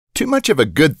Too much of a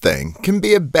good thing can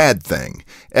be a bad thing.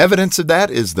 Evidence of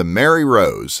that is the Mary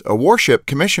Rose, a warship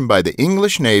commissioned by the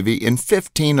English Navy in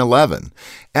 1511.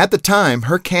 At the time,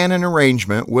 her cannon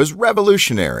arrangement was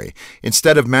revolutionary.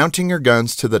 Instead of mounting her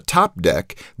guns to the top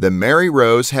deck, the Mary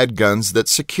Rose had guns that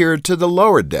secured to the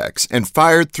lower decks and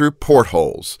fired through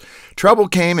portholes. Trouble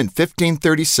came in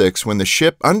 1536 when the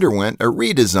ship underwent a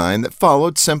redesign that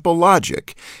followed simple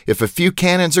logic. If a few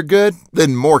cannons are good,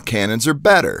 then more cannons are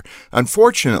better.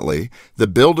 Unfortunately, the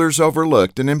builders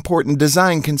overlooked an important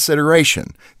design consideration: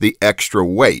 the extra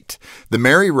weight. The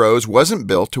Mary Rose wasn't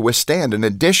built to withstand an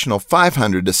additional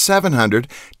 500 to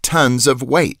 700 tons of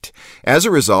weight. As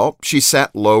a result, she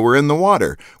sat lower in the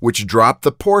water, which dropped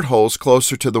the portholes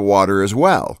closer to the water as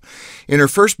well. In her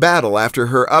first battle after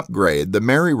her upgrade, the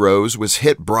Mary Rose was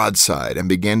hit broadside and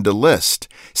began to list.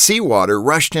 Seawater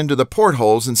rushed into the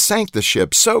portholes and sank the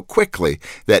ship so quickly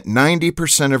that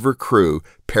 90% of her crew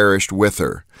perished with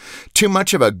her. Too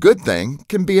much of a good thing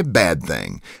can be a bad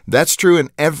thing. That's true in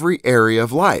every area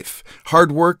of life.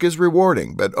 Hard work is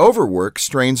rewarding, but overwork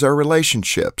strains our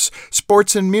relationships.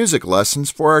 Sports and music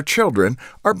lessons for our children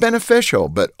are beneficial,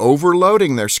 but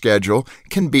overloading their schedule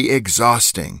can be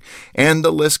exhausting. And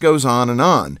the list goes on,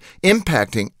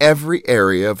 impacting every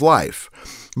area of life.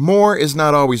 More is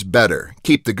not always better.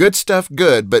 Keep the good stuff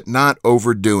good, but not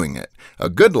overdoing it. A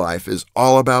good life is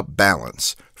all about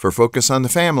balance. For Focus on the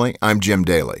Family, I'm Jim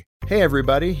Daly. Hey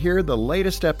everybody, hear the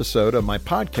latest episode of my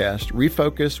podcast,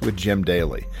 Refocus with Jim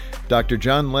Daly. Dr.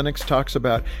 John Lennox talks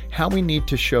about how we need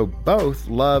to show both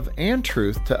love and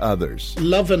truth to others.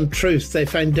 Love and truth they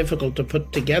find difficult to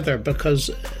put together because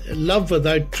love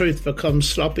without truth becomes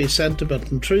sloppy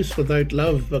sentiment and truth without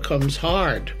love becomes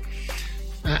hard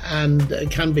and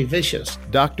can be vicious.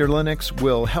 Dr. Lennox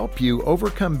will help you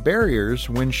overcome barriers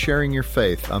when sharing your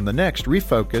faith on the next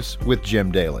Refocus with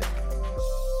Jim Daly.